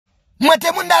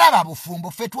Mwete mundalaba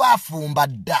bufumbo fe twafumba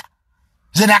dda.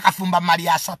 Zena akafumba mali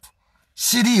asatu.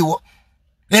 Siriwo.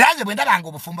 Era nze bwe ndabanga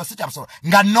obufumbo si kyabusobola.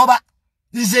 Nga noba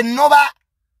nze noba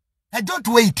I don't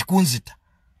wait kunzita.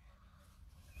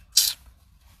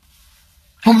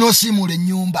 Omunosimula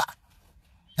ennyumba.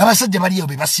 Abasajja baliyo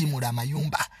be basimula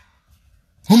amayumba.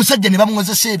 Omusajja ne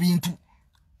bamwozesa ebintu.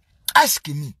 Ask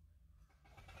me.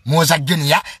 Moza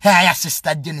Junior, haya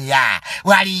sister Junior.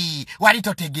 Wali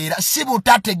totegera, sibu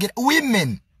tategera.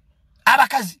 Women.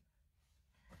 Abakazi.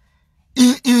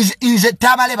 Inze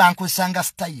tabale bankusanga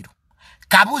style.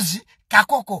 Kabuzi,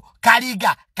 kakoko,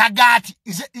 kaliga, kagati.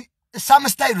 Some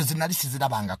styles zinalisi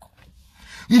zirabangako.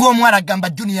 Ng'omwala gamba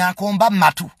Junior akomba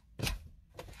matu.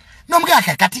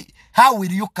 Nomugaka kati, how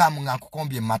will you come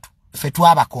ngankukombye matu? Fetu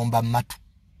abakomba matu.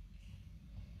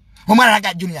 Omwala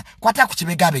naga Junior, kwata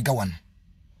kuchibega wano.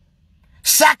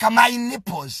 Saka my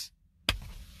nipples.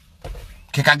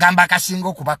 Kekagamba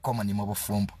kasingo kuba common mu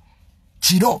bufumbo.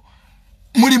 Chiro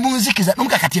muri munzikiza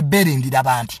numka kati bere ndira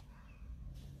abantu.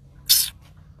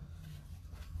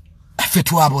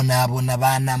 Fetu abona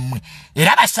bana mwe.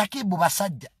 Era bashakibu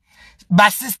basajja.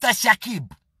 Ba sister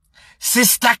Shakib.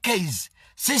 Sister Case.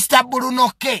 Sister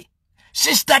Bruno K.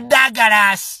 Sister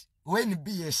Dagaras. When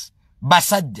BS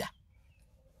basajja.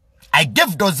 I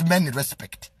give those men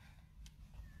respect.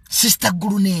 Sister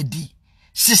Gurunedi,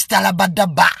 Sister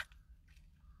Labadaba,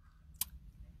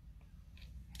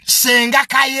 Senga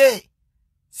Kaye,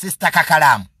 Sister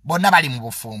Kakalamu, bonna bali mu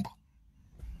bufumbo.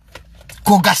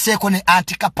 Kogaseko ne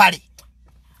antikapali.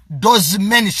 Those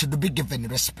men should be given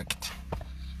respect.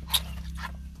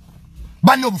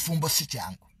 Bano bufumbo si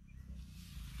kyangu.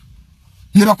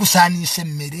 Ne bakusaanise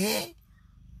mmere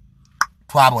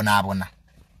twabona.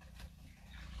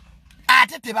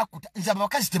 Ate tebakuta nzaba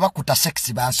bakazi tebakuta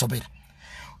sexy bansobera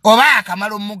oba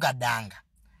akamalo mugadanga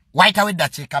waita wedda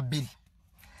cheka bili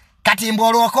kati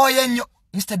mbolwoko yenyo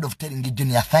instead of telling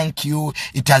Junior thank you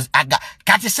it has aga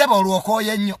kati sebo olwoko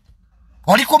yenyo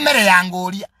oli ku mmere yango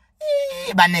olya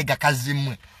banega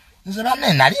kazimwe nzaba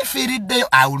nena lifiriddeyo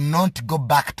I will not go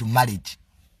back to marriage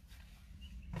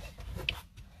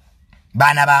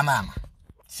bana ba mama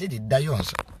siriddayo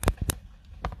nso.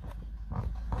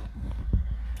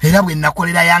 Era bwe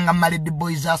nakolera Young Married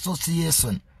Boys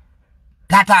Association.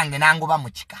 Tatange nangoba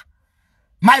mukika.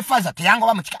 My father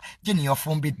teyangoba mukika. Junior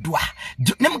fumbiddwa.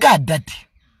 Nemga daddy.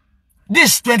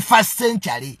 This 21st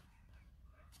century.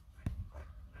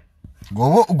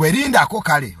 Gwerinda ako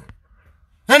kale.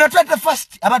 Eno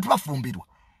 21st abantu bafumbirwa.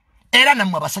 Era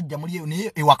namwe abasajja muli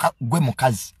ne ewaka gwe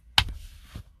mukazi.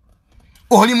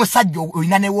 Oli musajja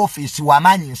oyina ne office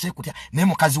wamanyi nse kutya ne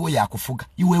mukazi we yakufuga.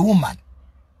 You a woman.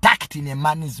 Tacked in a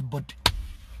man's body.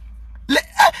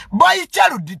 Boy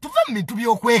child, tuva mintu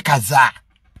byokwekaza.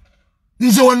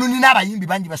 Nze wanu nina abayimbi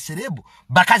bangi baserebu,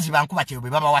 bakazi bankuba kyebe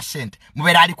baba wa sente,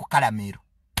 mubera ali ku kalamero.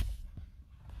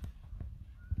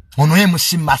 Ono ye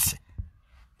musimase.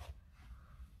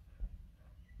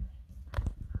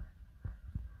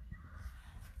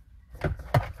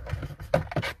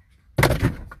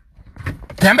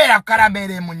 Tembera ku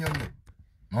kalamero munyonyo.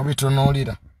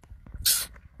 Mubitunulira.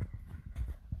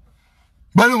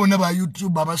 Bano bonna ba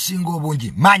YouTube abasinga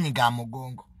obungi manyi ga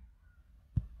mugongo.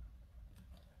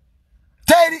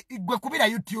 Teri igwe kubira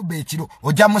YouTube ekiro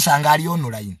ojja musanga ali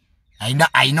online.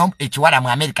 I know ekiwala mu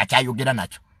America kyayogera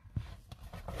nacho.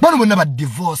 Bano bonna ba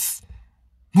divorce.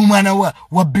 Mumwana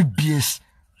wa BBS.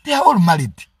 They are all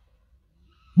married.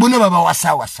 Bonna baba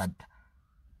wasawa sadda.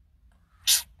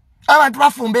 Abantu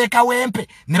bafumbe kawempe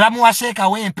ne bamuwase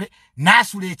kawempe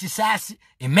nasula ekisasi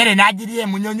emmere najiriye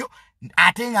munyonyo.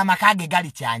 Atenga makage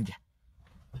gali chanja.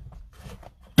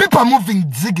 People moving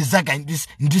zigzag in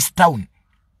this town.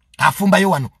 Afumba yo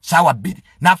wano sawa bili.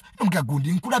 Na mga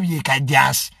gundi nkulabye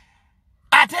kajansi.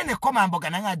 Atene koma mboga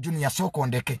nanga Junior soko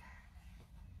ndeke.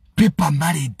 People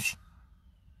married.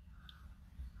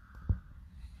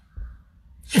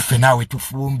 Ife nawe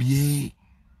tufumbye.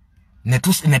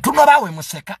 Netuno bawe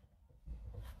museka.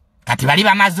 Kati bali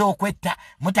bamaze okwetta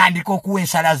mutandika okuwa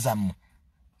ensala zammwe.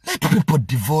 Let people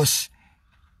divorce.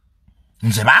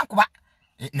 Nze bankuba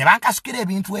ne bankasukira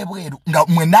ebintu ebweru nga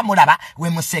mwenda mulaba we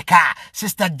museka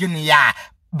Sister Junior,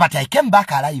 but I came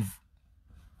back alive.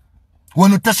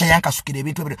 Wono tasa yankasukira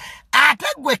ebintu ebweru ate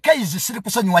gwe Kaizi siri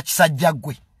kusonyiwa kisajja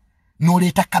gwe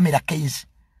n'oleeta kamera Kaizi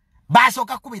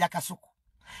basooka kubira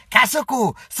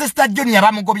Kasuku Sister Junior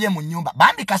bamugobye mu nyumba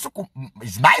bambi Kasuku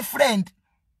is my friend.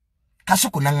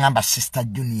 Kasuku nangamba Sister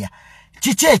Junior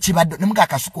chiche ekibadde nemuga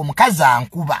Kasuku omukazi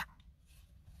ankuba.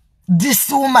 This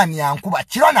woman yankuba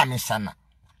kirona misana.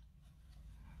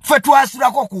 Fe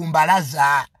twasulako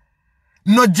kumbalaza.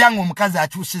 no jango mukazi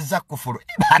akyusiza kufuru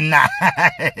bana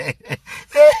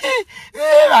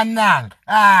bana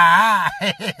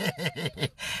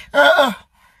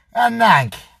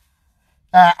anange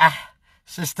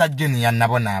Sister Junior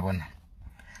nabona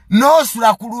no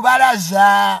sula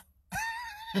kulubalaza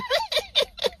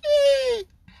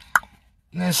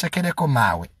nesekereko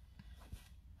mawe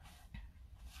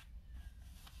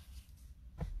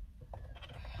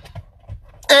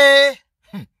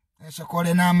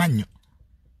nesokole n'amanyo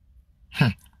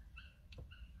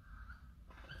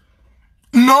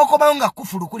nokobawo nga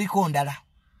kufulu kuliko ndala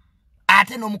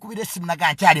ate n'omukubira essimu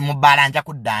naga nkyali mu bbaala nja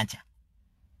kuddanca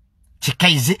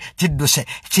kikaize kidduse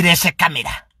kirese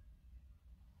kamera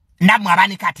namwe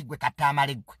abani kati gwe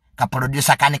katamale gwe ka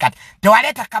producer kani kati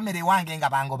tewaleta kamera ewange nga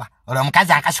bangoba olwo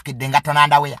mukazi akasukidde nga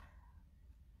tonanda weya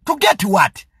to get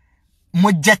what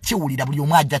mojja kiwulira buli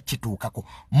omu ajja kituukako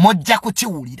mojja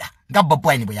kukiwulira nga Bob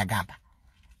Wine bwe yagamba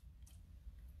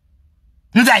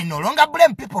nze I no longer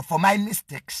blame people for my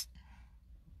mistakes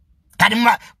kati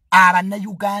abanna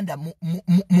Uganda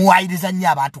muwayiriza nnyo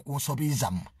abantu ku nsobi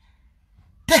zammwe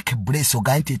take brace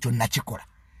oganti ekyo nakikola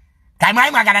kati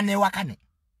mwagala newakane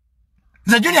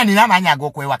nze Junior nina amaanyi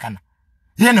ag'okwewakana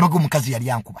ye ne bago omukazi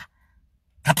yali ankuba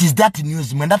kati is that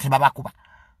news mwenda tebabakuba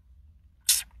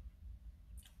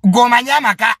gomanya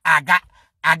amaka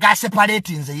aga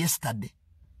separate nze yesterday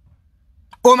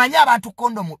omanya abantu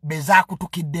kondomu beza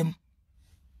kutukiddemu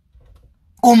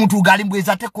omuntu gali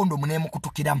mbweza te kondomu ne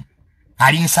mukutukiramu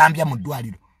ali nsambya mu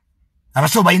ddwaliro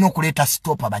abaso balina okuleeta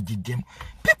stop abajijjemu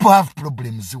people have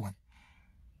problems one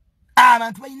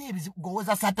abantu balina ebizibu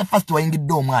gowoza sate first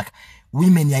wayingidde omwaka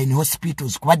women are in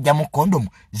hospitals kubajja mu kondomu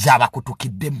zaba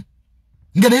kutukiddemu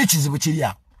ngene ekizibu kiri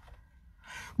awo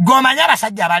gomanya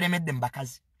abasajja abalemedde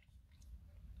mbakazi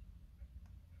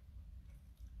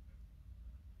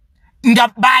nga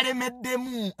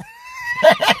balemeddemu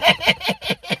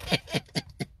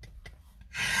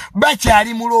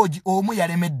bakyali muloji omu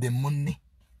yalemedde munne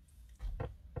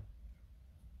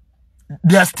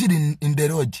they are still in the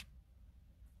road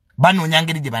banoonya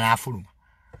ngeri gye banaafuluma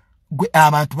gwe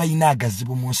abantu balina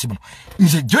agazibu mu nsi muno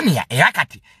nze Junior era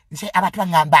kati nze abantu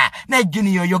baŋŋamba naye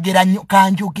Junior oyogera nnyo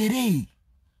kanjogere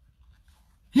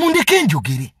mundeke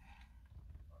njogere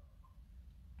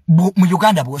mu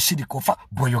Uganda bw'osirika ofa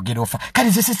bw'oyogera ofa kale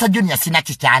nze Sister Junior sina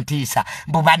kikyantiisa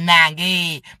mbu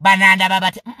bannange banandaba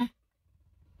bati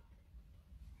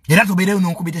era tubeereyo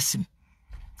n'onkubira essimu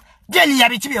Junior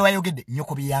biki bye wayogedde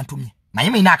nnyoko bye yantumye manyi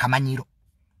mulina akamanyiro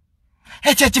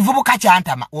ekyo ekivubuka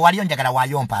kyantama wali onjagala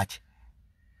wayompa ki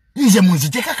nze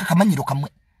munzijeko akamanyiro kamwe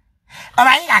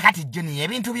amanyi kakati Junior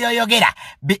ebintu byoyogera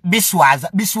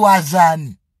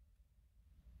biswazaani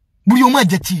buli omu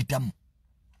ajja kiyitamu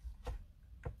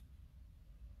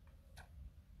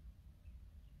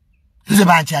nze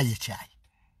bankyaye ekyayi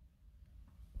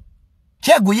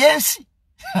kyeguya ensi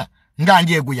nga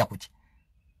njeguya kuki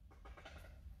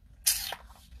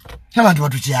abantu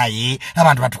batukyaye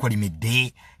abantu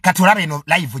batukolimidde kati olaba eno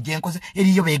live gyenkoze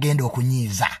eriyo begenda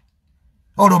okunyiiza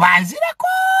olwo banzireko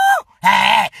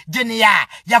Junior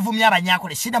yavumye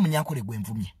abanyankole sina munyankole gwe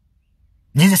nvumye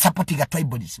nze support ga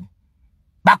tribalism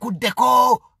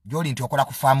bakuddeko gyoli nti okola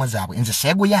ku faamu zaabwe nze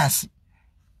seeguya nsi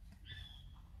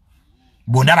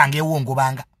bonda bange ewongo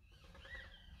banga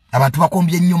abantu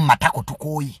bakombye nnyo mu matako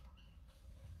tukooyi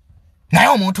naye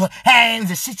omuntu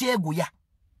nze si kyeguya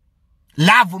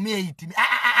love me it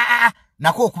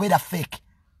nako okubeera fake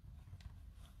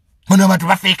ono abantu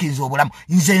ba fake nze obulamu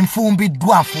nze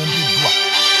nfumbiddwa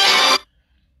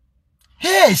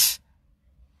yes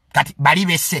kati bali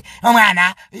besse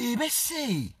omwana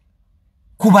besse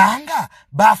kubanga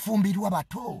bafumbirwa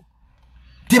bato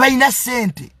tebalina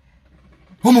sente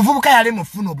omuvubuka yale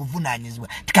mufuna obuvunaanyizibwa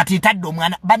kati tadde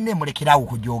omwana banne mulekerawo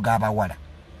okujooga abawala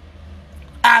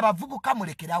abavubuka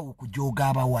mulekerawo okujooga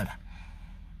abawala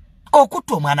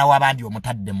okutta omwana w'abandi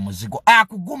omutadde mu muzigo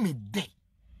akugumidde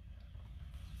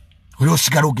oli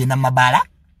osigala ogenda mu mabaala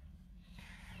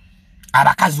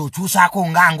abakazi okyusaako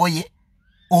nga ngoye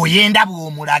oyenda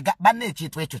bw'omulaga banne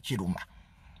ekintu ekyo kiruma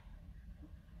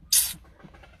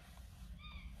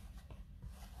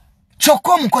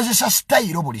kyokka omukozesa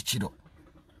sitayiro buli kiro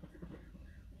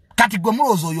kati gwe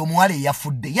mulowooza oyo omuwala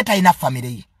eyafudde ye talina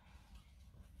famire ye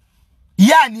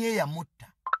yaani eyamutta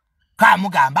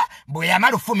kamugamba bwe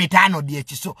yamala 15 dye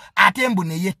ekiso ate mbu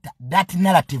ne yetta that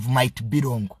narrative might be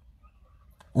wrong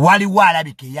waliwo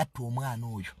alabika eyatta omwana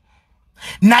oyo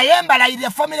naye mbalayirira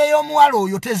famire y'omuwala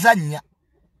oyo tezannya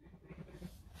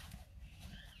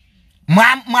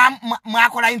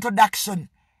mwakola introduction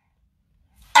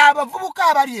abavubuka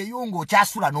abali eyo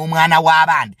ng'okyasula n'omwana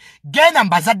w'abandi genda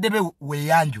mbazadde be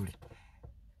weeyanjule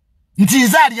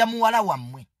Ntizaali ya muwala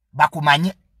wammwe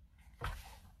bakumanye.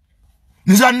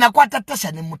 Nzo nakwata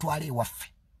Tasha ne mutwale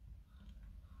waffe.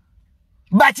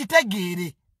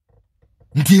 Bakitegeere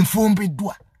nti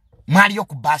nfumbiddwa mwali yo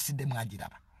ku birthday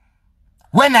mwagiraba.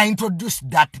 When I introduced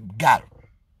that girl,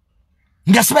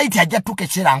 ngasibaiti ajja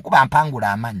tukechera nkuba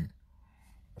mpangula amanyi.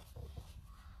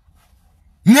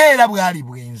 Neera bwali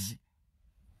bwenzi.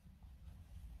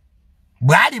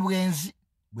 Bwali bwenzi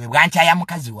bwe bwancha ya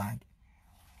mukazi wange.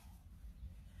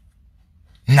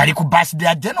 Nali ku birthday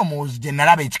ya Genomozi je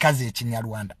nalaba ekikazi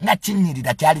ekinyarwanda nga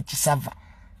kinyirira kyali kisava.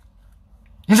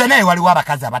 Nze naye wali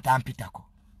wabakazi abatampitako.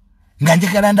 Nga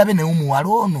njagala ndabe ne omuwala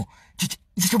ono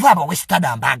kituvaaba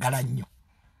westada mbagala nnyo.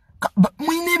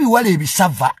 Mwine ebiwala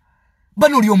ebisava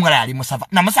bano oli omwala ali musava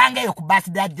namusanga eyo ku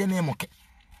birthday ya Genemoke.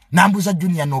 Nambuza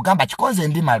Junior n'ogamba kikonze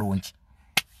ndi malungi.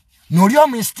 N'oli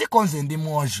omwisiti konze ndi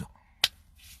mwojo.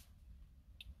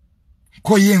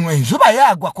 Ko yenwe nzuba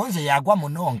yagwa konze yagwa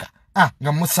munonga.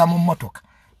 Nga musa mu motoka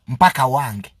mpaka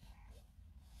wange.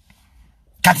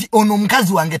 Kati ono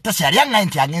mukazi wange Tasha yali anga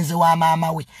nti agenze wa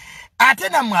maama we. Ate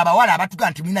namwe abawala abatuga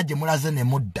nti mwina gye mulaze ne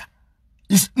mudda.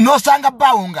 No sanga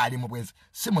bawo nga ali mu bwenzi.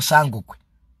 Si musango kwe.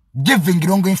 Giving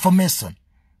wrong information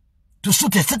to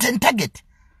suit a certain target.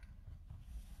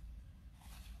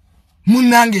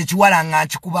 Munange ekiwala nga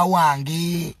nkikuba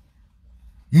wange.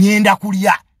 Nyenda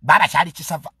kulya. Baba kyali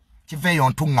kisava. Kiveyo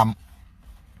ntungamu.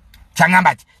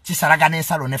 Changamba kisalaga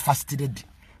n'ensalo ne first lady.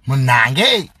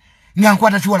 Munange nga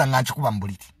nkwata kiwala nga nkikuba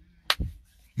mbuliti.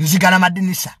 Nzigala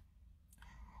madinisa.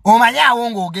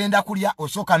 Omanyawo ng'ogenda kulya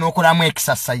osooka n'okolamu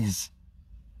exercise.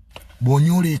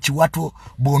 Bonyula ekiwato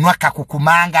bonwa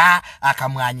kakukumanga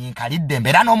akamwanyi nkalidde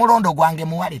mbeera n'omulondo gwange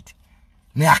mu wallet.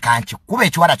 Ne akanki kuba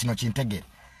ekiwala kino kintegere.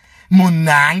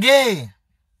 Munange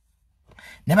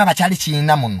ne baba kyali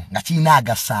kiyina muno nga kiyina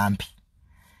agasambi.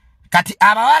 Kati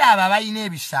abawala aba bayina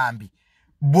ebisambi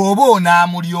bw'oba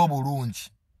onaamulya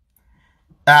obulungi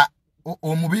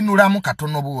omubinulamu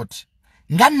katono bwoti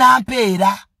nga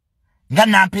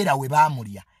nampeera we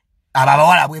baamulya abo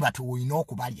abawala bwe bati olina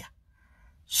okubalya.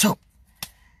 So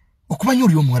okumanya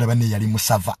oli omuwala banne yali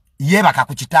musava yeebaka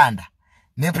ku kitanda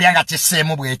nempulya nga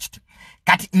kisseemu bwe kiti.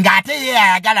 Kati ng'ate ye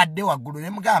ayagala dde waggulu ne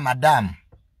mugamba madamu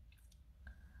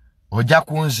ojja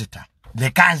kunzita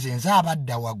leka nze nze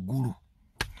abadda waggulu.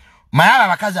 Mayaba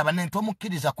bakazi abanene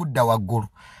tomukkiriza kudda waggulu.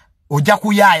 Ojja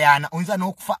kuyaayana oyinza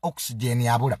n'okufa oxygen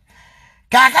yabula.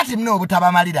 Kaakati mne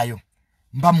obutabamalirayo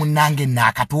mba munnange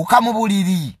naakatuuka mu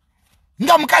buliri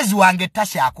nga mukazi wange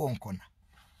Tasha akonkona.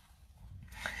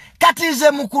 Kati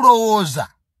nze mukulowooza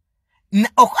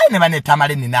okoye ne bane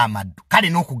tamale nina amaddu kale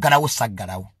n'okuggalawo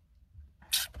saggalawo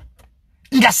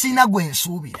nga sina gwe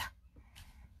nsuubira.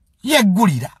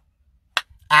 Yeggulira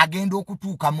agenda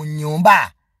okutuuka mu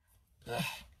nnyumba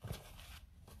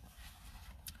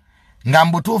nga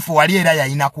mbutuufu wali era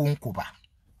yalina kunkuba.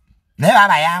 Naye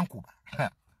baba yankuba.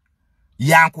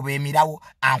 Yankuba emirawo,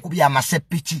 ankubya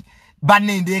amasepiki,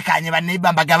 banne ndeekanye banne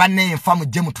bambaga banne enfa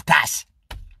mujje mututaasi.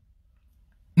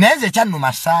 Naye nze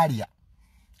kyannuma saalya.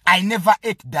 I never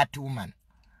ate that woman.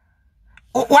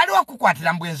 Wali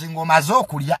wakukwatira mbwenzi ng'omaze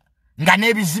okulya nga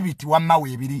n'ebizibiti wamma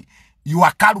weebiri. You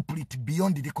are culprit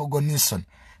beyond recognition.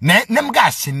 Ne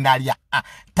mga sinnalya.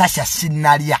 Tasha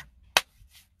sinnalya.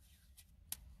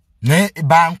 Ne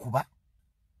bankuba.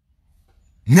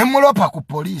 Ne mulopa ku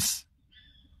police.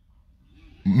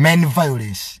 Men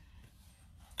violence.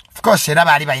 Of course, era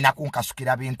bali balina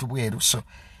kunkasukira bintu bweru. So,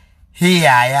 here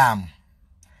I am.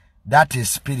 That is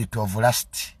spirit of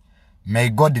lust. May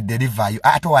God deliver you.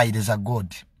 Atowayiriza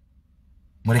God.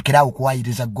 Mulekera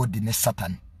okuwayiriza God ne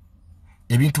Satan.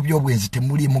 Ebintu by'obwenzi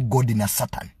temuli mu God na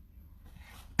Satan.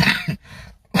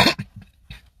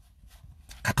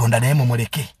 Katonda naye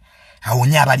mumuleke.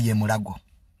 Awonye abali emulago.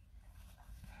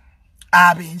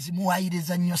 Abenzi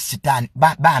muwayiriza nnyo Satan.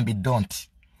 Bambi don't.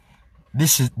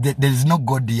 There is no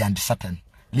God and Satan.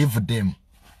 Leave them.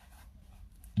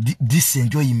 This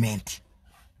enjoyment.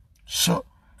 So,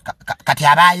 kati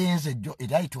abayenze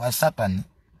it was Satan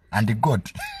and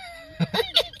God.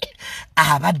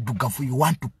 Abaddugavu, you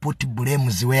want to put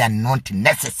blames where not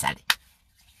necessary.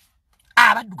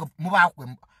 Abaddugavu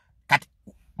mubakwe kati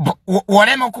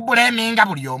wolema okubuleminga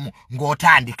buli omu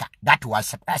ng'otandika. That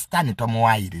was Satan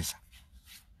tomuwayiriza.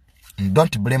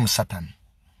 Don't blame Satan.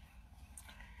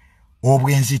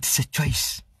 Obwenzi it's a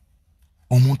choice.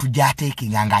 Omuntu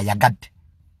gy'ateekinga ng'ayagadde.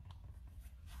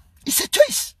 It's a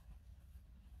choice.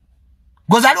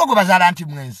 Gozaliwo gwe bazaala nti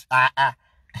mwenzi.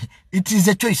 It is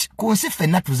a choice. Kunsi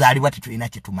ffenna tuzaalibwa tetulina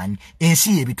kye tumanyi.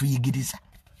 Ensi ye bituyigiriza.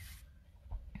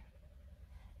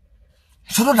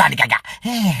 So totandikaga.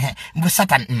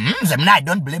 Satan, I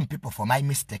don't blame people for my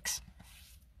mistakes.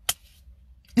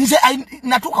 Nze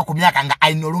natuka ku myaka nga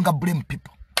I no longer blame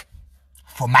people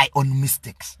for my own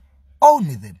mistakes.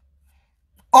 Own them.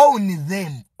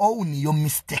 Own your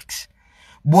mistakes.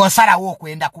 Bwosala wo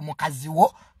kwenda ku mukazi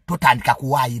wo totandika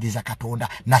kuwayiriza Katonda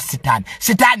na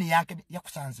sitani yanke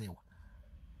yakusanzewa.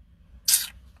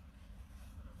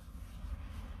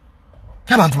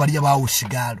 Abantu bali bawo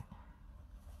sigalo.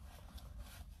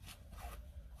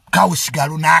 Kawo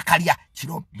sigalo nakalya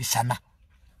kiro bisana.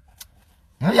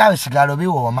 Yawe sigalo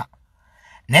biwoma.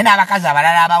 Nena abakazi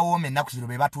abalala abawome ennaku zino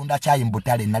be batunda chai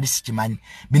mbutale nali sikimanyi.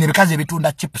 Bino bikazi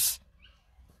bitunda chips.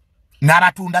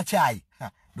 N'abatunda chai.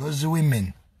 Those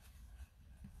women.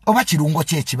 Oba kirungo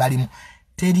kye kibalimu.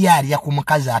 Teri ali ya ku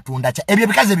mukazi atunda chai. Ebyo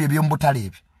bikazi ebyo mbutale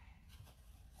ebyo.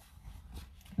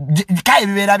 Kai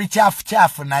bibera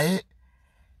bichafu naye.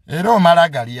 Ero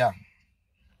malagalia.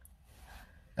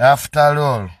 After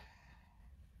all,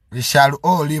 we shall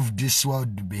all leave this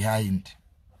world behind.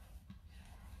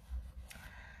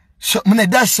 So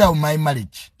that's how my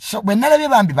marriage. So when nalabe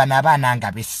bambi banabana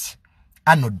nga besi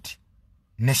anodi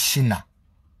neshina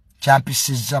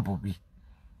champisiza bobi.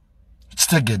 It's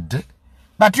good.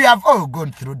 But we have all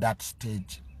gone through that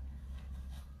stage.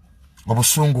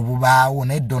 Obusungu bubawo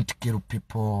ne don't kill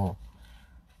people.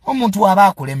 Omuntu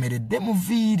waba kulemeredde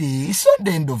muvire. It's not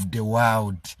the end of the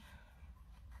world.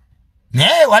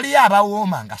 Ne wali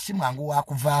abawoma nga simwangu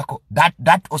wakuvaako.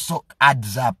 That also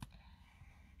adds up.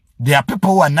 There are people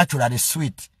who are naturally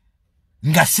sweet.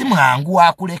 Nga simwangu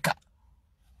wakuleka.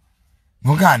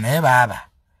 Mugana baba.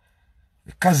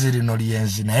 Kazi lino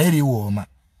liyenzi na eri woma.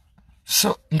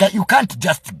 So nga you can't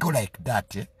just go like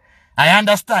that. I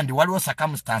understand waliwo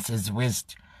circumstances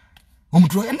west.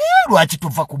 Omuntu ne lwaki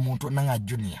tova ku muntu nanga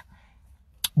Junior.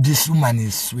 This woman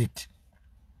is sweet.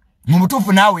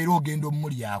 Mumutufu nawe ero ogendo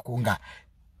muri yako nga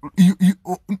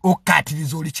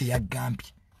okatirizo oli kye yagambi.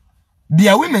 There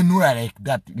are women who are like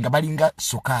that. Nga balinga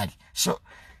sukali. So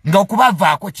nga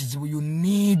okubavaako kizibu you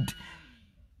need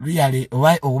really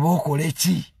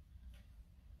obokolechi.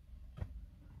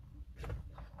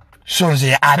 So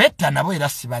nze abetta nabo era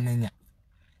sibanenya.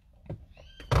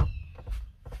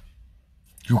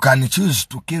 You can choose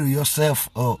to kill yourself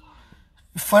or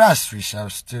for us we shall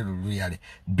still really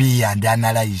be and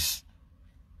analyze.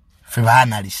 For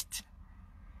analyst.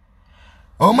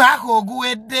 Omwako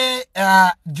oguwedde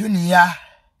Junior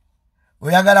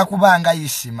oyagala kubanga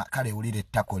yisima kale ulire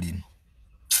ettako lino.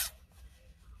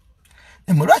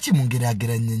 Lwaki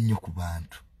mungerageranya nnyo ku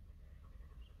bantu?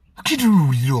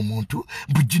 Kidulira omuntu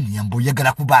mbu Junior mbu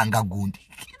oyagala kubanga gundi.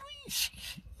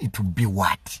 It will be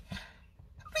what?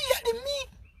 Really me?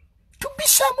 To be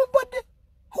somebody?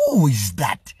 Who is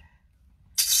that?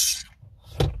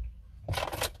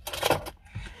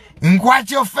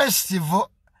 Nkwatyo festival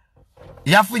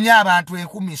yafunye abantu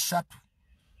 13.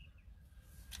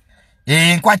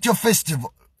 Nkwatyo festival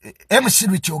MC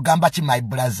Rich ogamba ki my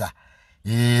brother.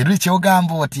 Rich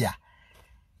ogamba otya.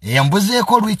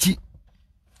 Mbuzeeko Rich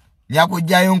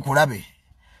yakujjayo nkulabe.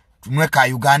 Tunwe ka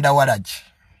Uganda waraji.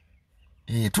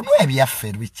 Tunwe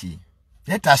ebyaffe Rich.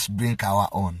 Let us drink our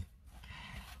own.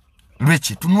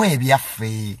 Rich tunwe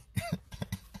ebyaffe.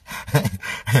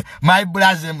 My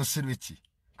brother MC Rich.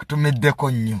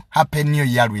 Kutumeddeko nnyo. Happy New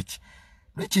Year Rich.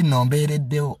 Rich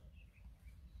nombeereddewo.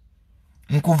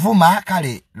 Nkuvuma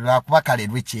kale lwakuba kale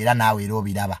Rich era naawe era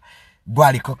obiraba.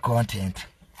 Gwaliko content.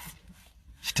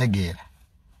 Kitegeera.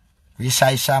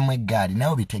 Wisaayisamu eggaali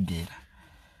nawe bitegeera.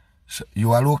 So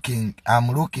you are looking,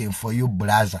 I'm looking for you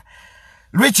brother.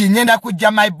 Rich nyenda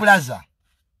kujja my brother.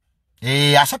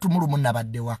 Asatu mulumu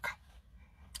nabadde waka.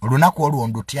 Olunaku olwo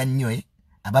ndutya nnyo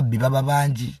ababbi baba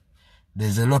bangi.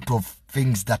 There's a lot of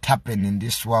things that happen in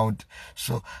this world.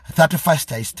 So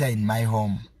 31st I stay in my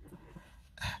home.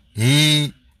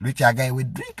 Rich guy we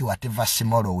drink whatever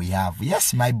tomorrow we have.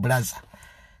 Yes my brother.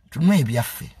 Tunwe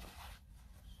ebyaffe.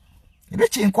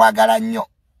 Rich nkwagala nnyo.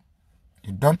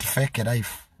 You don't fake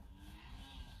life.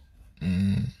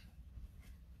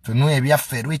 Tunwe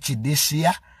ebyaffe Rich this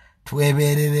year.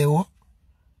 Twebeererewo.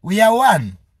 We are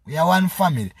one. We are one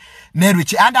family. Ne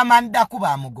Rich andamanda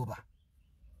kuba amugoba.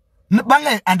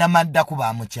 Bange andamanda kuba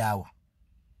amukyawa.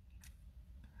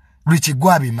 Rich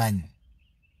gwabimanyi.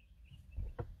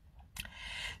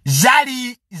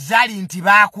 Zali nti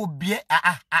bakubye.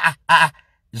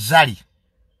 Zali.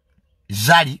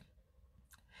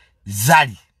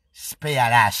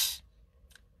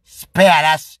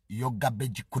 Spare us your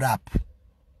garbage crap.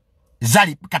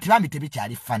 Zali kati bambi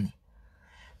tebikyali funny.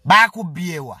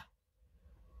 Bakubyewa.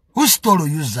 Who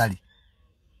stole you Zali?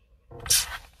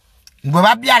 Gwe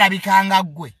babyala bikanga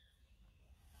gwe.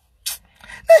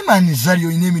 Naimani Zali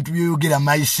oyine emitu byogera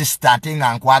my sister ate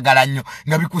nga nkwagala nnyo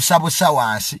nga bikusabusa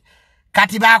wansi.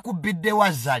 kati bakubidde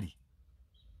wazali.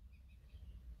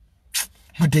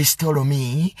 But they stole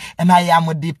me. Am I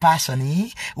am the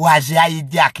person? Was I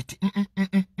jacket?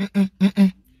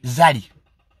 Zali.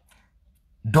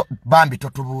 Bambi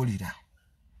totubulira.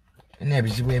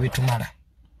 Nebizibu ebitumala.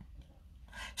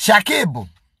 Shakibu.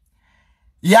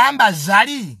 Yamba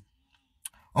zali.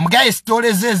 Omugaye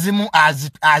stole zezimu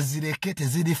azirekete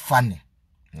ziri fane.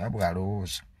 Nabwo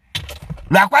alowooza.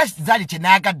 Lwakwa zali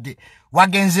kyenagadde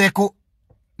wagenzeko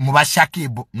mu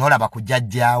bashakibu n'olaba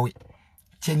kujjajjaawe.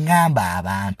 Chengamba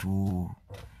abantu.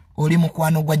 Oli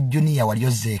mukwano gwa Junior wali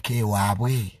ozzeeko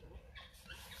ewaabwe.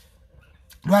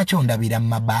 Lwaki ondabira mu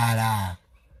mabaala?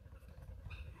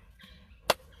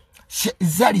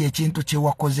 Zali ekintu kye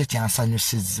wakoze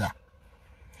kyansanyusizza.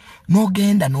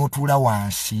 N'ogenda n'otuula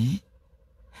wansi.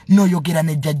 N'oyogera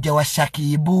ne jjajja wa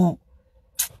Shakibu.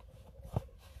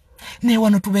 Ne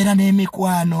wano tubeera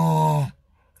n'emikwano.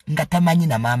 Nga tamanyi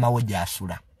na maama we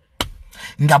gy'asula.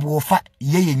 Nga bwofa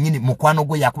yeye nyini mukwano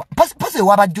gwe yakuba. Pase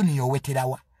waba Junior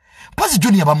oweterawa. Pase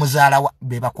Junior bamuzaalawa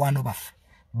be bakwano bafe.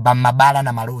 Bamabala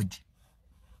na maloji.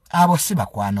 Abo si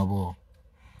bakwano bo.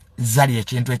 Zali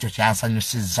ekintu ekyo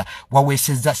kyansanyusizza.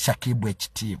 Waweesezza Shakibu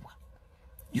ekitiibwa.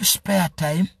 You spare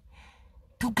time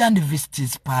to go and visit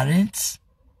his parents.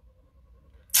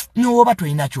 No oba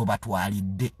toyina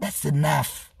kyobatwalidde. That's enough.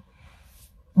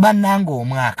 Bannange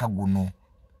omwaka guno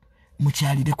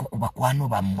mukyalireko ku bakwano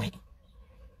bammwe.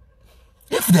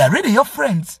 If they are really your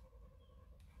friends.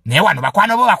 Ne wano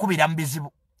bakwano bo bakubira mu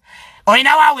bizibu.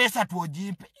 Oyina waawe esatu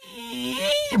ogimpe.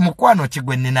 Mukwano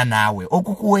kigwe nnina naawe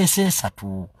okukuweesa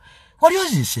esatu. Wali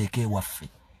oziiseeko ewaffe.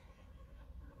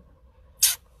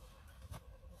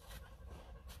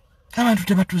 Abantu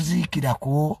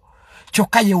tebatuziikirako.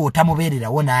 Kyokka ye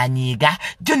otamubeererawo n'anyiiga.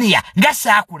 Junior nga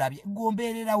saakulabye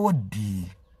gombeererawo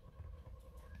ddi.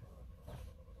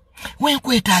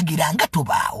 Wenkwetaagira nga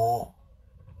tobaawo.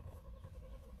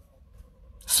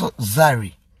 So,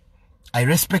 Zari, I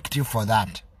respect you for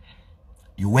that.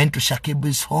 You went to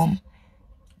Shakibu's home.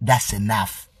 That's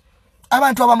enough.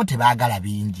 Abantu abamu tebaagala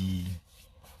bingi.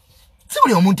 Si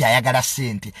buli omuntu ayagala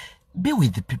sente. Be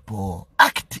with the people.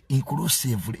 Act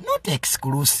inclusively, not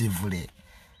exclusively.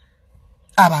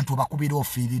 Abantu bakubira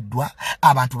ofiiriddwa.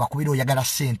 Abantu bakubira oyagala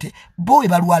sente. Bowe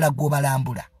balwala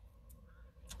gwobalambula.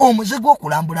 Omuze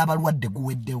gw'okulambula abalwadde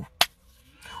guweddewo.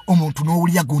 Omuntu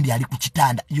n'owulya gundi ali ku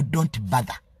kitanda. You don't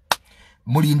bother.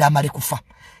 Mulinda amale kufa.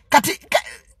 Kati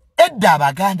edda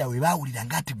abaganda we baawulira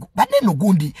ngati baneno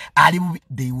gundi ali bubi,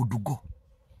 they would go.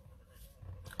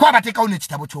 Kwa bateekawo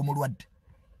n'ekitabo ky'omulwadde.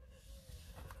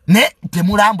 Ne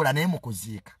temulambula naye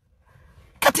mukuziika.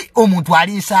 Kati omuntu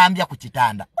ali nsambya ku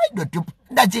kitanda.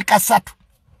 Dakiika 3.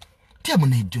 Temu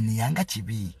ne Junior nga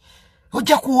kibi.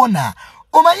 Ojja kuwona.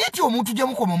 Omanyi nti omuntu gye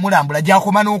mukoma mulambula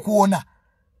gy'akoma n'okuwona.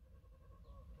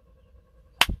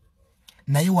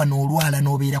 Naye wano olwala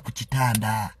n'obeera ku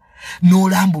kitanda.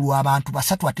 N'olambulwa abantu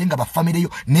 3 ate nga bafamire yo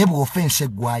ne bw'ofense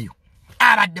eggwayo.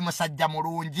 Abadde musajja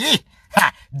mulungi.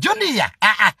 Junior.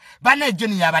 Bane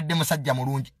Junior abadde musajja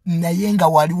mulungi. Naye nga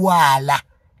wali wala.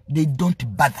 They don't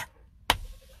bother.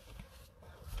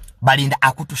 Balinda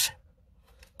akutuse.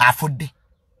 Afudde.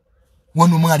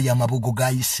 Wano mwali amabugo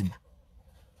ga Isima.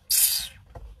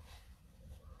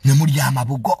 Nemuli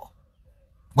amabugo.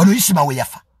 Wano Isima we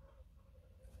yafa.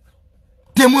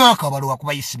 Temwaka baluwa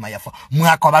kuba Isima yafa.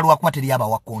 Mwaka baluwa kuba teri aba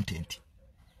wa content.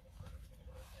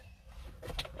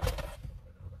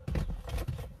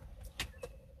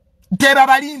 Teba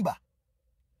balimba.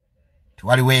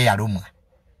 Waliwe yalumwa.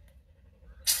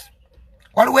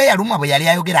 Waliwe yalumwa bwe yali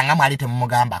ayogera nga mwali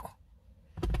temumugambako.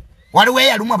 Waliwe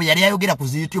yalumwa bwe yali ayogera ku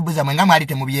YouTube za nga mwali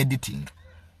temubi editing.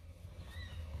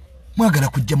 Mwagala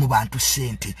kujja mu bantu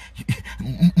sente.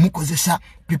 Mukozesa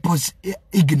people's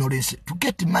ignorance to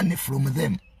get money from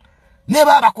them.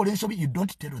 Never abakola ensobi, you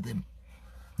don't tell them.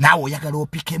 Nawo oyagala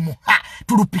opikemu.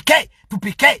 Tupike.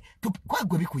 Kwa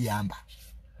gwe bikuyamba.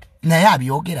 Naye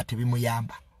abyogera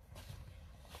tebimuyamba.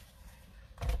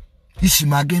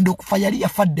 Isima agenda okufa yali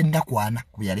yafadde ndakwana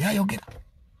ku yali ayogera.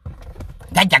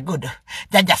 Jajja good.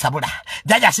 Jajja sabula.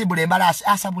 Jajja sibule embalasi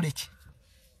asabule ki.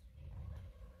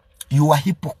 You are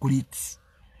hypocrites.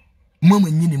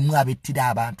 Mwe nyini mwabetira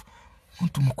abantu.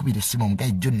 Muntu mukubire simu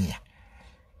Mugayi Junior.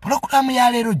 Programu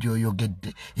ya lero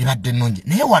gyoyogedde ebadde nnungi.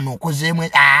 Naye wano okozeemu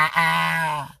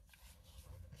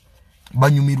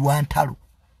banyumirwa ntalo.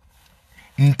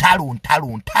 Ntalo.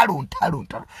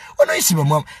 Ono Isima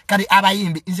mwa kali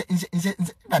abayimbi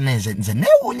nze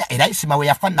newunya era Isima we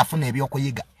yafuna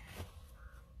ebyokuyiga.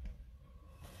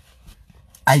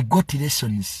 I got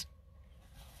lessons.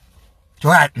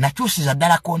 So nakyusiza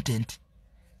ddala content.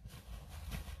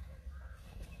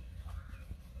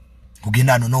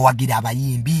 kugenda no wagira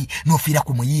abayimbi no fira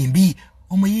ku muyimbi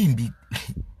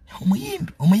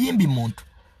omuyimbi muntu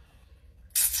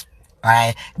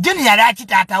Junior achi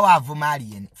tata wavu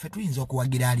alien fe tuyinza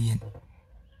okuwagira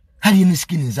alien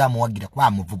skin nzamu wagira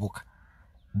kwa muvubuka.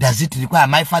 Does it require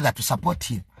my father to support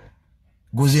him?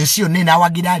 Gozensi onena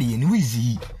wagira alien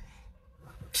wizi.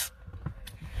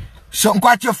 So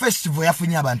nkwatyo festival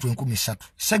yafunye abantu 13.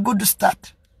 It's a good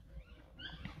start.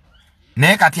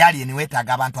 Ne kati alien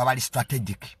wetaga abantu abali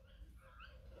strategic.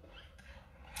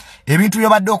 Ebintu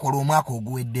byobadde okola omwaka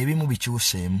oguwedde ebimu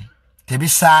bikyuseemu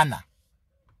tebisaana.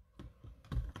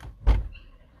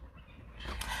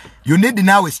 You need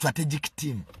now a strategic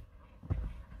team.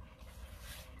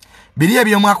 Biri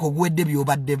eby'omwaka oguwedde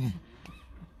byobaddemu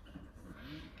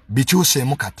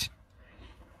bikyuseemu kati.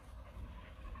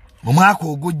 Omwaka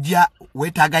ogujja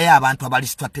wetaagayo abantu abali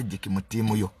strategic mu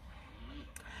tiimu yo.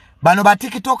 Bano ba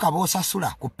TikTok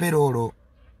abosasula ku perolo.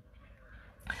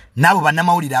 Nabo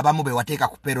bannamawulire abamu be wateeka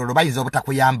ku perolo bayinza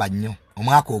obutakuyamba nnyo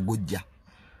omwaka ogujja.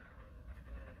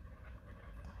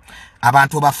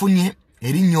 Abantu bafunye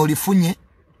erinnya olifunye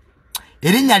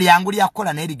erinnya lyangu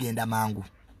lyakola naye ligenda mangu.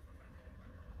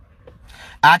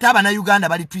 Ate Abannayuganda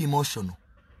bali too emotional.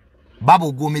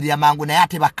 Babuguumirira mangu naye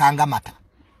ate bakanga mata.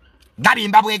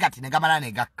 Gabimba bwegati ne gamala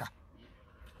ne gakka.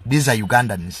 These are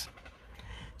Ugandans.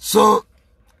 So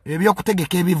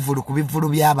ebyokutegeka ebivvulu ku bivvulu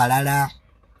by'abalala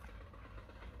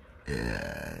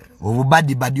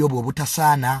obubadi obwo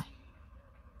obutasaana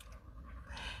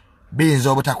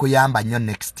biyinza obutakuyamba nnyo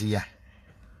next year.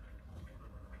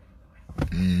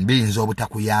 Biyinza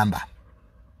obutakuyamba.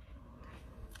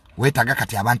 Wetaga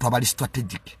kati abantu abali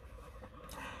strategic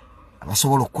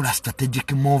abasobola okukola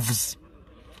strategic moves.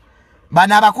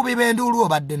 Bana abakubi b'enduulu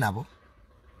obadde nabo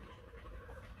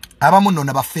abamu nno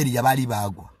nabafeeri yabali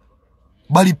baagwa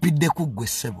balipidde kuggwe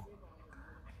ssebo.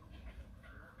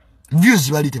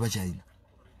 Views bali tebakyalina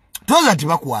toza nti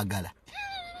bakwagala.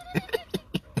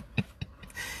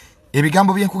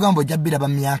 Ebigambo byenkugambo ojja biraba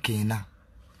mu myaka 4.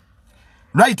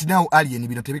 Right now alien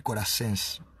bino tebikola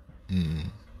sense.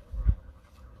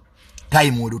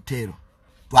 Time olutero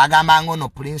twagamba ngono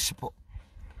principle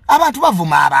abantu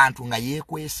bavuma abantu nga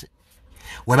yekwese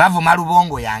we bavuma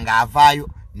Lubongo yanga avaayo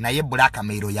naye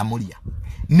blackmail yamulya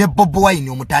ne Bob Wine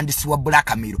omutandisi wa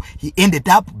blackmail he ended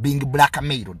up being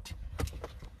blackmailed.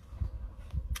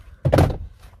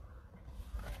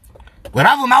 We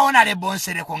bavuma ona le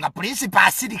bonsere konga principle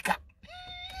asirika.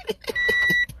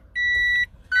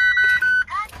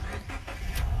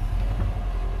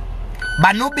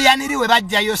 Banubi yaniriwe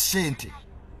bajjayo sente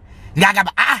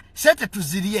ngagamba sente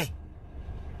tuzirie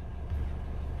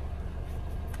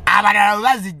abalala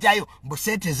bazijjayo mbu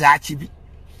sente za kibi.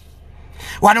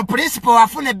 Wano principal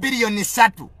wafune bilioni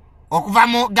 3 okuva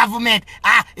mu government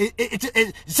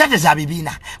sente za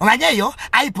bibiina omanyeyo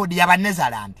iPod ya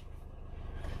Netherland.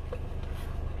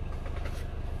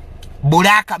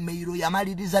 Blackmail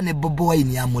yamaliriza ne Bob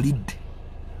Wine yamulidde.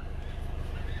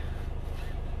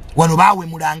 Wano bawe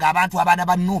mulanga abantu abana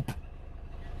ba NUP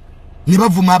ne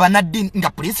bavuma abanaddini nga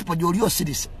principal gy'oli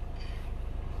osirise.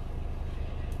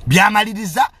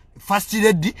 Byamaliriza first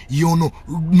lady yono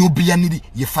Nubianiri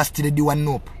ye first lady wa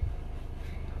NUP.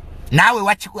 Nawe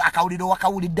wachiku akawuliro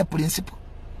wakawulidde principal.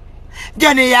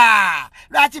 Joniya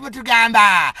lwaki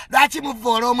mutugamba lwaki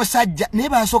muvoola omusajja naye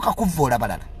bansooka kuvoola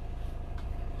balala.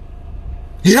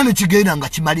 Era nikigenda nga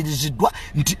kimaliriziddwa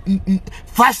nti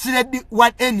first lady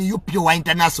wa NUP wa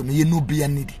international ye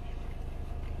Nubianiri.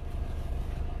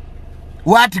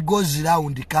 What goes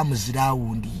round comes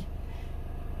round.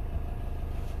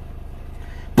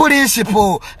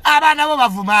 Principal abana bo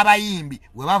bavuma abayimbi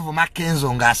we bavuma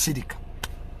Kenzo nga asirika.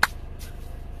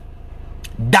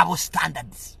 Double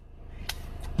standards.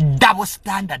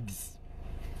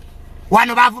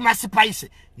 Wano bavuma Spice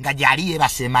nga jali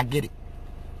basemagere.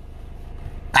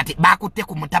 Kati bakutte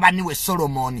ku mutabani we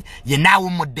Solomon ye nawo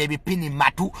mudde bipini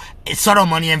matu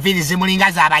Solomon enviri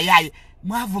zimulinga za abayaye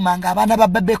mwavuma nga abana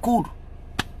babbe kulu.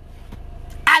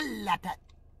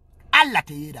 Allah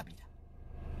teyerabira.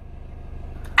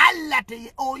 Allah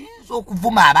teye oyinza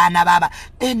okuvuma abaana baba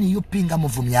NUP nga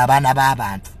muvumya abaana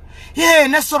b'abantu.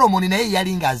 Ne Solomon naye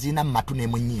yalinga azina matu ne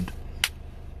munyindo.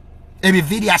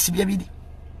 Ebiviri asibye biri.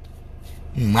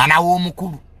 Mwana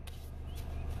w'omukulu.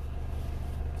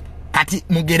 Kati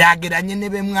mugerageranye ne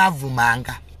be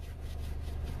mwavumanga.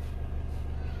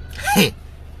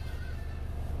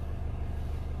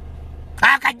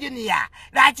 Junior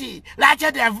laki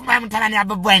atavuma mutabani wa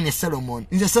Bob Wine Solomon.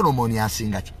 Nze Solomon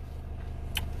yasinga ki?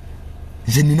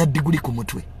 Nze nina diguli ku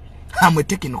mutwe. Amwe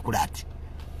technocrat.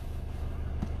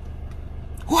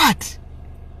 What?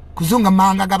 Kuzunga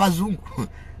manga g'abazungu.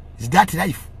 Is that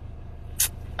life?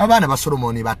 abana ba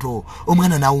Solomon bato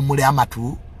omwana nawumule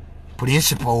amatu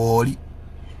principal oli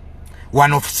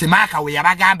one of Simaka we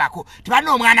yabagambako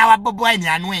tibano omwana wa Bobi Wine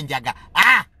anwenjaga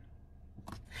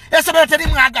esebyo teri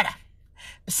mwagala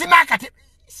Simaka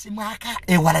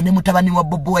ewala ne mutabani wa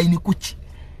Bobi Wine kuki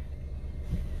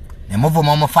ne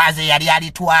muvumo omufaze yali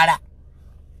alitwala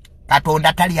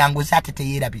Katonda tali yangu zate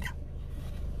teyerabira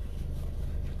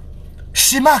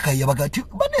Simaka yabagati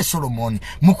bane Solomon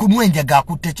mukunwenjaga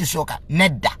akutte kisoka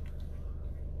nedda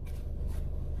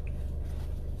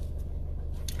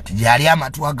tijali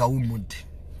amatu agawumudde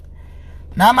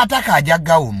n'amataka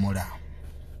ajagawumula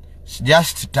it's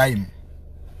just time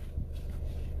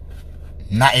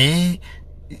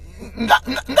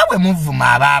ngawe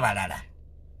muvuma ababalala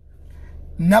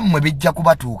nammwe bijja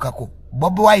kubatuukako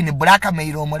Bobi Wine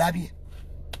blackmail omulabye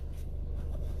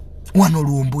wano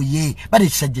lumbuye bade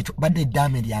kisajje bade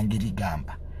eddame lyange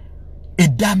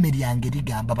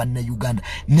ligamba banna Uganda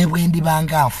ne bwendi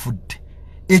banga afudde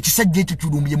ekisajje ekyo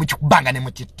tulumbuye mu kikubanga ne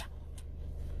mu kitta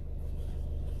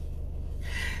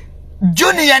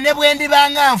Junior ne bwendi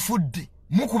banga afudde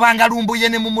mukubanga lumbuye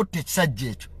ne mumutte ekisajje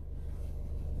ekyo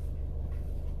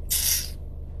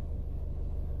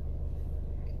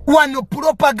wano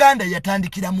propaganda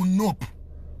yatandikira mu NUP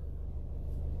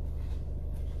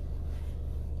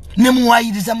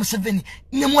nemuwayiriza Museveni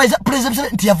nemuwayiriza President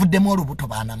Museveni yavuddemu olubuto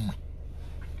baana mmwe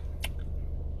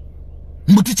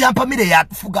mbuti kyampamire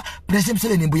yafuga President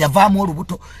Museveni mbu yavaamu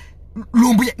olubuto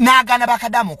lumbuye n'agaana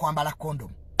bakadamu okwambala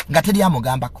kondomu nga teri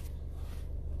amugambako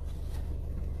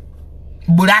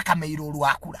blackmail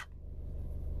olwakula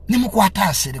nemukwata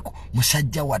nsereko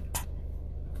musajja wattu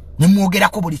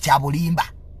nemwogerako buli kyabulimba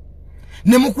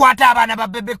nemukwata abana ba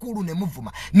bebe kulu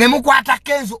nemuvuma nemukwata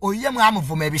Kenzo oyiye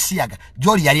mwamuvuma ebisiyaga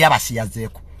joli yali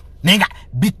abasiyazeeko nenga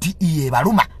BTE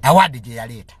baluma award je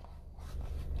yaleta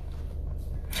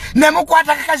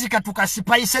nemukwata kakazi katuka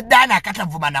Spice dana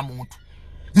akatavuma na muntu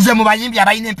nze mubayimbi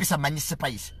abayine empisa manyi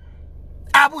Spice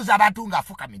abuza abatunga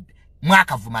afukamidde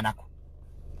mwakavuma nako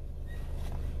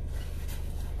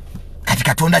kati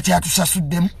Katonda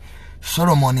kyatusasuddemu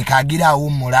Solomon kagira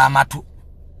awumula amatu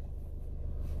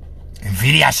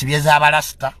enviri asibyeza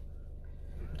abalasita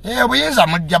buyinza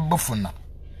mujja bufuna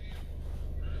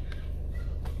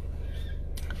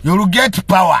you'll get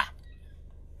power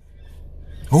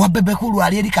owa bebe kulu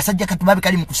ali eri kasajja katubabi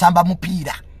kali mukusamba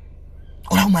mupiira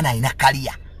ola umwana ayina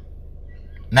kaliya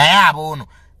naye abono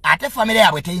ate family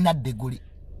yabwe teyina degree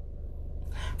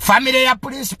family ya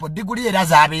principal degree era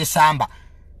zaabesamba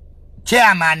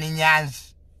chairman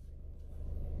Nyanzi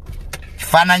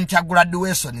kifaananyi kya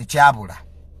graduation kyabula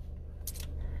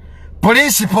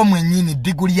principal mwenyini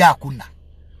degree yakuna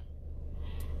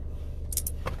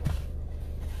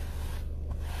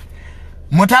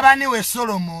mutabani we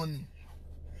Solomon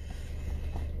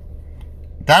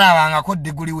talabanga ko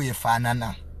degree we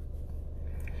efaanana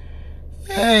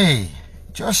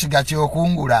kyosiga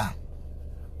kyokungula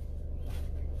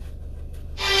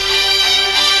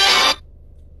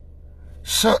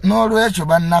so n'olwekyo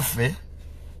bannaffe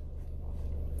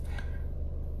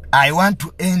I want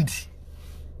to end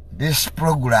this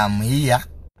program here.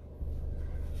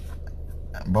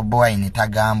 Bobi Wine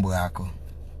tagambwako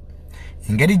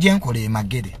engeri gyenkole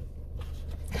emagere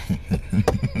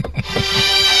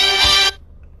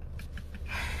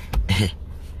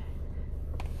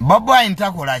Bobi Wine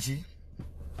takola ki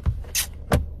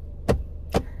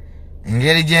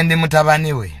engeri gyendi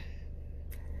mutabani we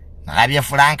nalabye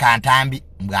Franka Ntambi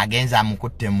mbwagenza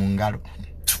amukutte mu ngalo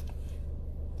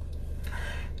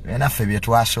benaffe bye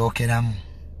twasookeramu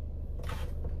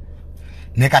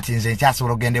ne kati nze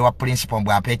nkyasobola ogende wa principal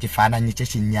mbwapa ekifaananyi kye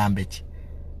kinyambe ki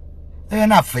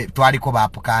benaffe twaliko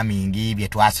baapukamingi bye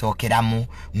twasookeramu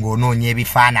ng'onoonya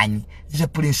ebifaananyi nze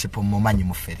principal mumanyi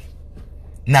mufere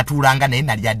natuulanga naye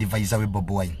nali advisor we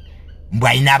Bobi Wine mbw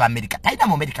ayina Abamerika talina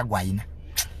mu Amerika gwayina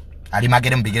ali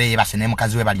magere mu bigere yebase ne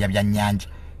mukazi we balya bya nnyanja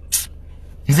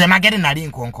nze magere nali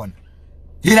nkonkona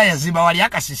era yazimba wali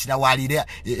akasisira walire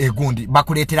egundi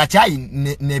bakuleetera chai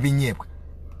n'ebinyeebwa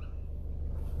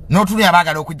n'otuli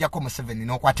abagala okujjako mu 7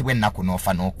 n'okwatibwa ennaku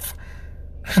n'ofa n'okufa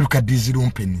look at these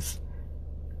lumpennies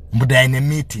mbuda in a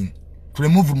meeting to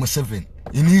remove mu 7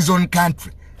 in his own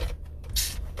country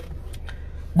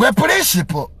gwe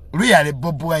principal really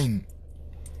Bobi Wine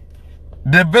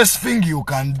the best thing you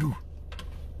can do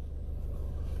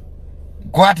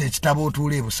kwate ekitabo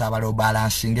otuule busabala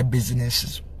obalancing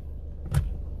businesses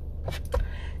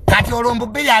kati olombo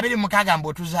 226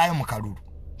 mbo tuzaayo mu kalulu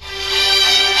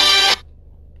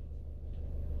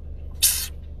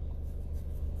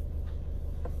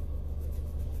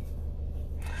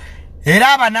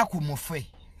era abanaku mufe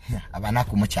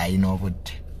abanaku mukyayina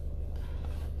obudde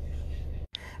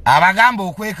abagamba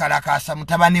okwekalakasa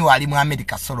mutabani wali mu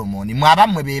America Solomon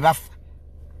mwabamwe bebafa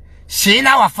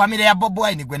sina wa family ya Bob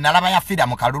Wine gwe nalaba yafira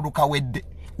mu kalulu kawedde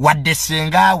wadde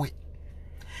sengawe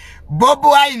Bob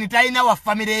Wine talina wa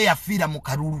family yafira mu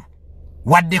kalulu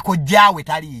wadde kojjawe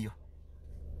taliyo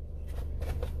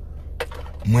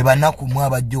mwe banaku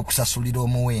mwabajja okusasulira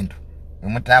omuwendo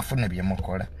mutafune bye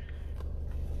mukola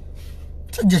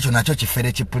kijje kyo nakyo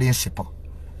kifere ki principle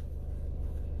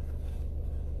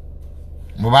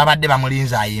mubabadde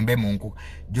bamulinza ayimbe munku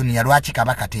Junior lwaki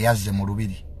kabaka teyazze mu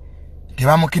lubiri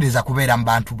tebamukiriza kubeera mu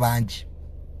bantu bangi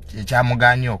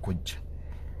kyamuganye okujja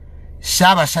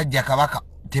Ssaabasajja kabaka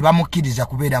tebamukiriza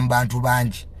kubeera mu bantu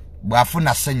bangi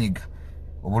bwafuna senyiga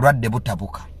obulwadde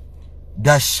butabuka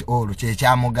dash all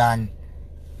kyamuganye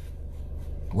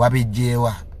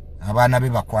wabijjeewa abaana be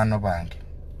bakwano bange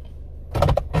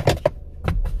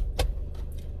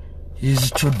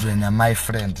his children are my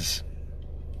friends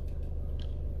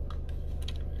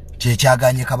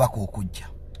kyaganye kabaka okujja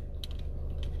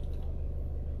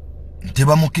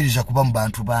tebamukiriza kuba mu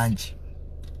bantu bangi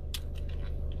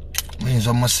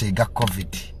muyinza omusiiga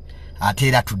covid ate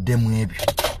era tuddemu ebyo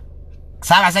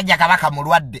Ssaabasajja kabaka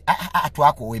mulwadde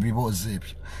twakowa ebiboozi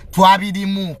ebyo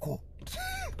twabirimuuko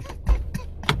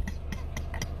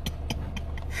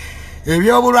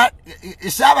ebyobulwa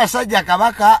Ssaabasajja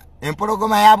kabaka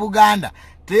empologoma ya Buganda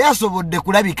teyasobodde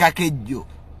kulabikako ejjo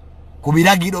ku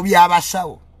biragiro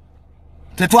by'abasawo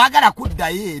tetwagala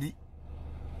kuddayo eri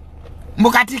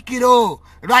Mukatikkiro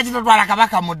lwaki totwala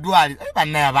kabaka mu ddwaliro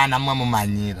bannaye abaana mmwe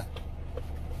mumanyira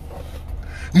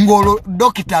ng'olwo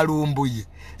Dokita Lumbuye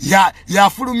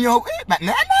yafulumya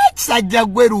kisajja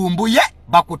gwe Lumbuye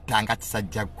bakuttanga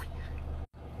kisajja gwe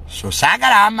so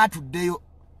saagala amatuddeyo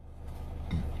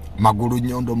magulu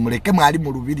nyondo muleke mwali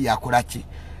mu lubiri akola ki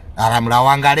alamula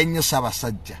wangale nnyo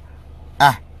Ssaabasajja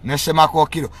ne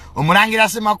Semakookiro omulangira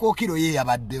Semakookiro ye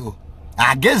yabaddewo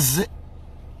agezze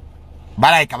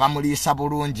balayika bamuliisa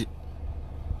bulungi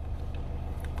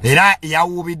era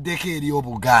yawuubiddeko eri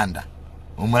Obuganda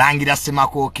omulangira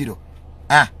Semakookiro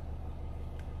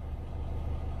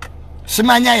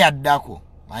simanya yaddako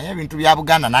manya ebintu bya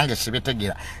Buganda nange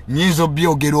sibitegera nyinza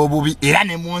byogera obubi era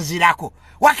ne munzirako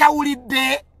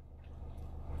wakawulidde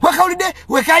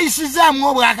wekayisizaamu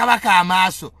Obwakabaka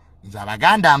amaaso nze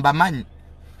Abaganda mbamanyi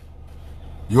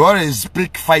you always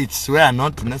pick fights where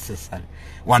not necessary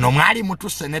wano mwali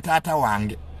mutuse ne taata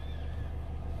wange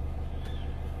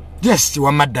just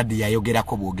wamaddadi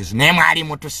yayogerako bwogezi naye mwali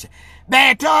mutuse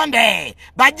betonde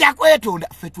bajja kwetonda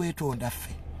ffe twetonda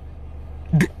ffe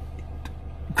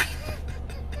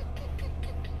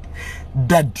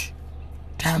Daddy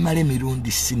tamale Mirundi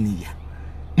Jr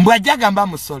mbwajja gamba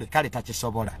musole kale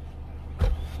takisobola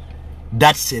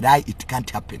that's a lie, it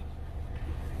can't happen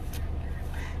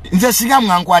nze singa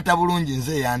mwankwata bulungi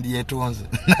nze yandyetonze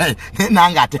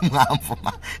nanga ate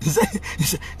mwanfuma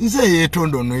nze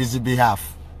yetonda on his behalf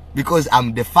because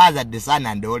I'm the Father, the Son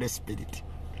and the Holy Spirit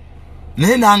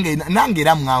naye nange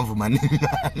era mwanvuma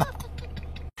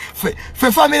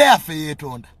fe family yaffe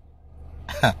yetonda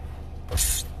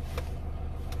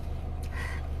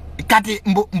kati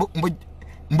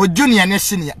mbu Junior ne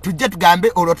Senior tujja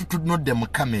tugambe olwo tutunudde mu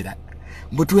kamera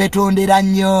mbu twetondera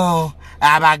nnyo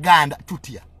Abaganda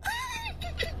tutya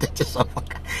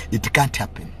it can't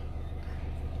happen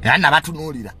yana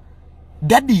batunuulira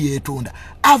Daddy yetonda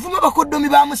avuma bakoddomi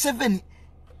ba Museveni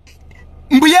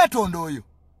mbu yetonda oyo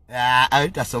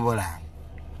tasobola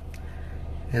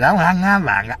era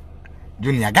mwangambanga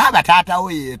Junior gaba taata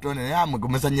we yetonda naye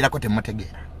amugumuzanyirako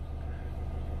temutegeera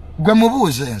gwe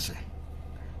mubuuze nze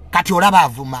kati olaba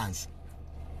avumanzi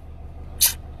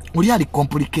uli ali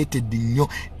complicated nnyo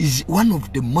is one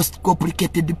of the most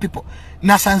complicated people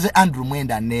nasanze Andrew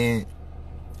Mwenda ne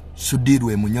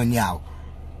Sudirwe Munyonyawo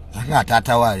nga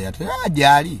taata wali ate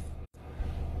ajali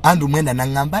Andrew Mwenda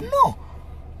nangamba no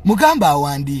mugamba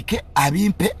awandiike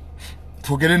abimpe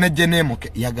tugere ne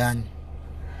jenemuke yaganye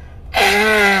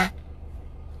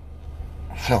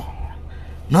so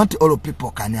not all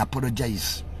people can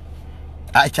apologize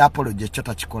acha apology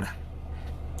chota chikola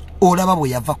olaba bwe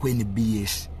yava ku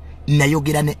NBS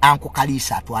nayogera ne Anko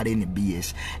Kalisa atwale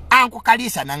NBS Anko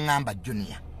Kalisa nangamba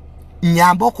Junior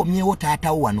nyamba okomyewo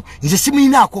taata wano nze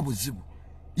simuinaako buzibu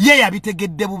ye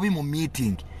yabitegedde bubi mu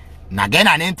meeting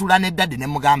nagenda nentula ne Daddy ne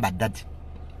mugamba Daddy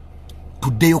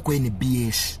tuddeyo ku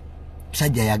NBS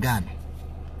sajja yagana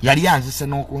yali yanzise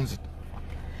n'okunzi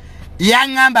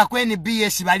yangamba ku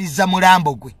NBS baliza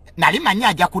mulambo gwe nali manya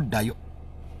ajja kuddayo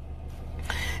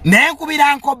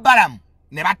nenkubira Anko Balamu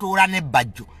ne batuula ne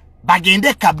Bajjo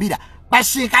bagende Kabira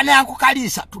basinkane Anko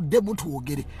Kalisa tudde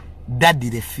mutuwogere Daddy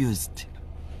refused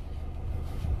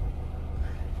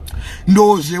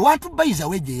ndoze watu baiza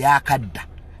weje yakadda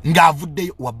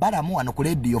ngavudde wa balamu wano ku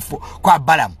radio kwa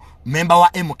balamu member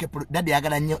wa MK dadi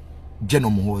yagala nnyo Jeno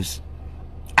Muhozi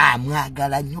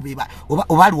amwagala nnyo beba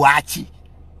oba lwaki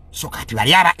so kati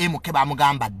bali aba MK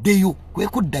bamugamba deyo kwe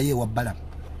kuddaye wa balamu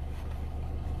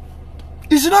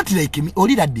is not like me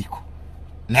oli radiko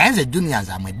nanze juniors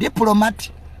amwe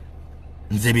diplomat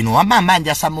nze bino wamama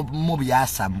njasa mu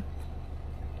byasamu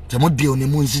temudio ne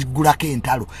munzigula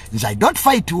kentalo nze I don't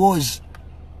fight wars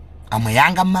I'm a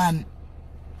younger man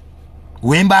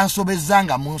wemba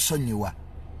nsobezanga munsonyiwa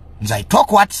nze I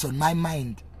talk what's on my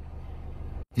mind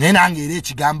nena ngere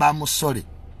ekigamba musole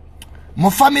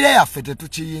mu family yaffe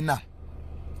tetukiyina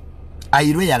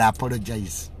I really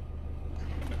apologize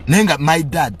nenga my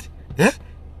dad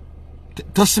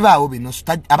tosibaawo bino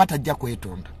abatajja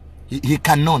kwetonda he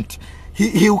cannot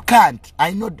he can't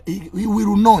I know he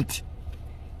will not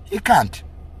he can't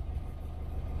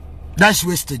that's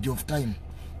wastage of time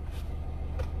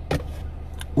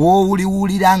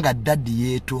wuliranga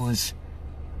daddy yetonze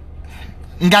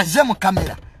ngaze mu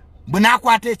kamera buna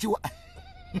akwata ekiwa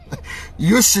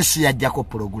yusisi yajjako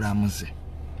programu ze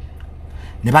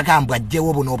ne bagambwa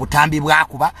ajjewo buno obutambi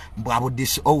bwakuba mbwabo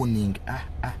disowning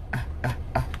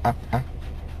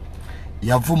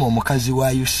yavuma omukazi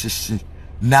wa yusisi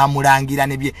namulangira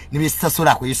nebye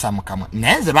sasola kuyisa mukama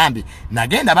nenze bambi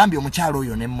nagenda bambi omukyalo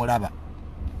oyo ne mulaba.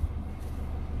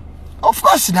 Of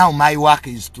course now my work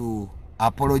is to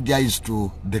apologize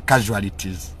to the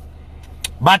casualties,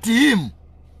 but him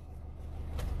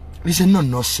is a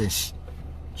nonsense.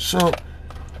 So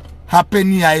happy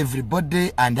new year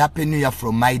everybody, and happy new year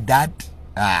from my dad.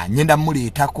 Nyenda muli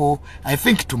itako. I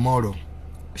think tomorrow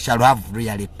shall have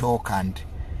really talk and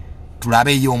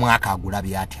tulabe yo mwaka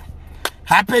agulabi atya.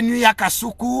 Happy new year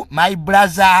Kasuku, my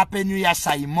brother. Happy new year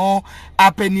Saimo.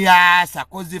 Happy new year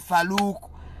Sakozi Faluk.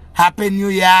 Happy new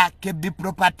year Kebbi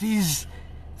Properties.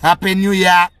 Happy new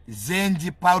year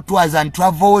Zenji Power Tours and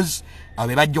Travels.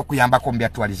 Awebajjo kuyamba kombya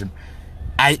tourism.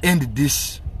 I end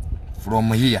this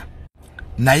from here.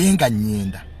 Nayenga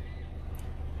nyenda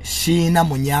sina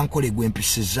munyankole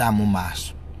gwempisiza mu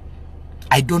maso.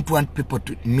 I don't want people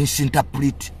to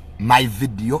misinterpret my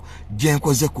video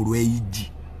jenkoze ku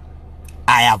Rweiji.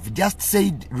 I have just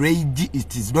said Rweiji,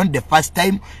 it is not the first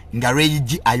time nga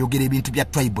Rweiji ayogera ebintu bya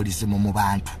tribalism mu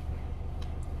bantu.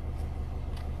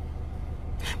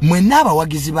 Mwena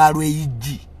abawagizi ba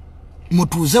Rweiji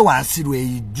mutuze wansi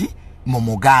Rweiji mu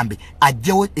mugambe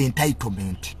ajjewo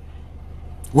entitlement.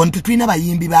 Wantu twina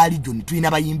bayimbi ba region,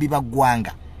 twina bayimbi ba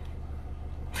gwanga.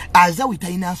 Aza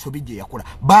witaina nsobije yakola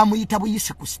bamuyita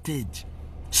buyise ku stage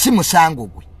si musango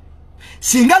gwe.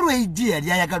 Singa Rweiji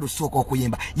yali ayagala osooka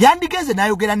okuyimba yandigeze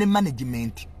nayogera ne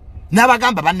management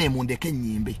n'abagamba banne mundeke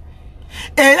nyimbe.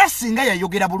 Era singa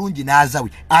yayogera bulungi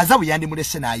n'azawi yandi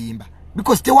mulese n'ayimba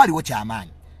because tewaliwo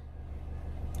kyamaanyi.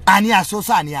 Ani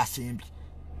asoosa ani asembi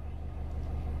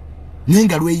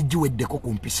nenga Rweiji weddeko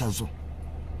ku mpisa zo.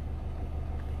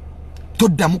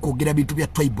 Toddamu kwogera bintu bya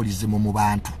tribalism mu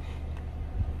bantu.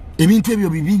 Ebintu ebyo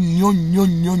bibi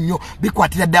nnyo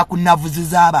bikwatira ddala ku navuzi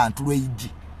z'abantu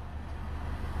Rweiji.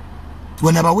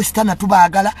 Wena ba western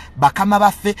tubaagala bakama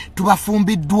baffe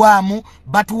tubafumbiddwamu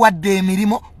batuwadde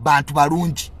emirimu bantu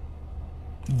balungi.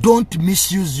 Don't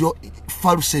misuse your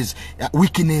falses,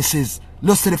 weaknesses,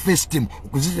 low self-esteem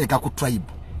okuziteeka ku tribe.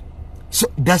 So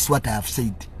that's what I have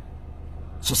said.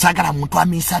 So sagala muntu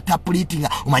amisinterpreting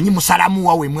omanyi musalamu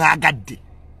wawe mwagadde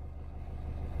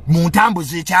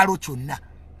muntambuze ekyalo kyonna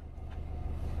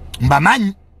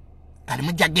mbamanyi kali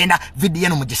mujja genda video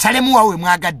eno mugisalemu wawe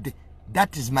mwagadde.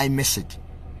 That is my message.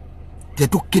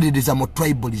 Tetukkiririza mu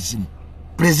tribalism.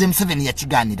 President 7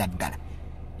 yakigaanira ddala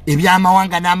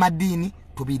ebyamawanga n'amadiini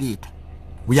tubireeta.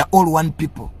 We are all one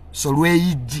people. So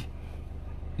Rweiji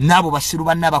nabo basiru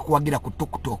banna bakuwagira ku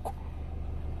TikTok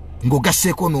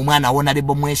ngogaseko n'omwana awona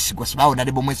lebo mwesigwa sibawo na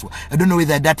lebo mwesigwa. I don't know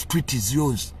whether that tweet is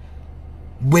yours.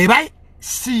 Bweba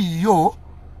CEO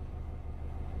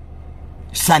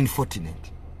San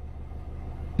Fortinet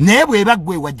ne bweba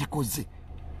gwe wagikoze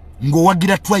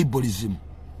ngowagira tribalism.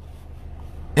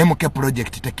 MK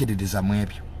project tekerereza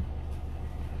mwebyo.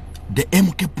 The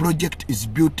MK project is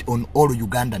built on all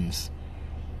Ugandans.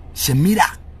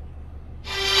 Semira.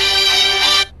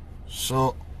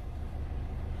 So